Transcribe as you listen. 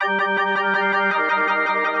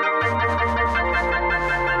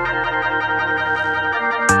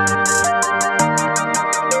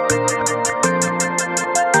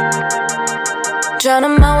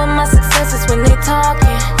Drown them out with my successes when they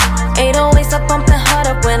talking. 808s, I bumpin' hard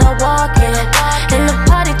up when I walkin'. In the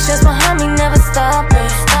party, just behind me, never stoppin'.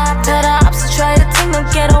 Tell the ops to try to team, don't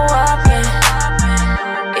get a whopping.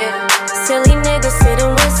 Yeah. Silly niggas sit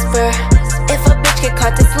and whisper. If a bitch get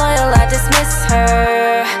caught disloyal, I dismiss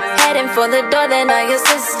her. Heading for the door, then I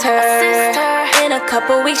assist her. In a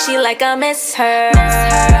couple weeks, she like I miss her.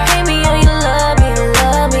 Hate me or you love me,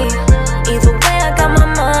 love me. Either way, I got my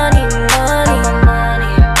money, money.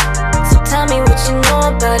 So tell me what you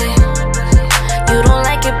know about it. You don't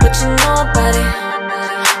like it, but you know about it.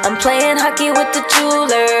 I'm playing hockey with the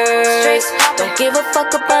jewelers. Don't give a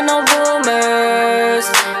fuck about no rumors.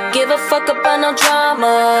 Give a fuck about no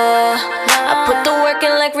drama. I put the work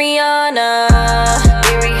in like Rihanna.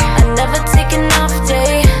 I never take an off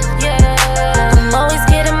day. I'm always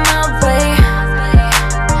getting my way.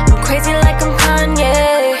 I'm crazy like I'm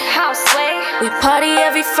Kanye. We party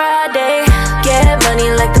every Friday. Get money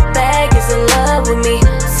like the bag is in love with me.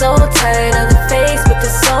 So tired of the face, but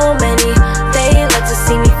there's so many. They love to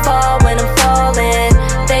see me fall when I'm falling.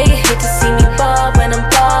 They hate to see me ball when I'm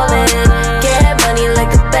balling. Get money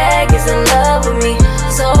like the bag is in love with me.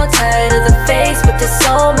 So tired of the face, but there's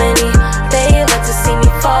so many. They love to see me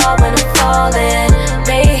fall when I'm falling.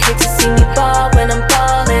 They hate to see me ball when I'm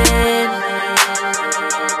balling.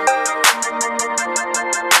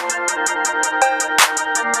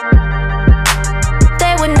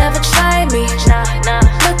 They would never try me.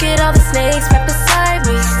 Look at all the snakes right beside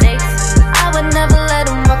me. I would never let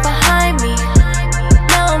them walk behind me.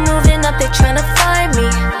 Now I'm moving up, they tryna find me.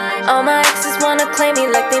 All my exes wanna claim me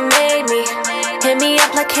like they made me. Hit me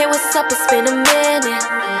up like, hey, what's up? It's been a minute.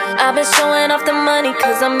 I've been showing off the money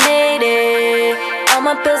cause I made it. All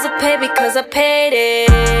my bills are paid because I paid it.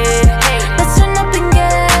 Let's turn up and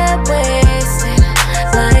get wasted,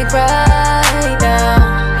 like right now.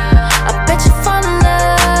 I bet you fall in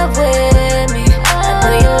love with me. I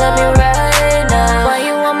know you love me right now. Why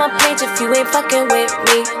you on my page if you ain't fucking with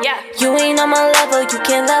me? You ain't on my level, you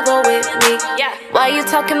can't level with me. Why you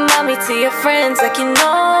talking about me to your friends like you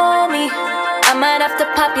know me? I might have to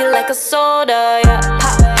pop you like a soda, yeah.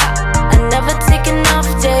 Pop, pop. I never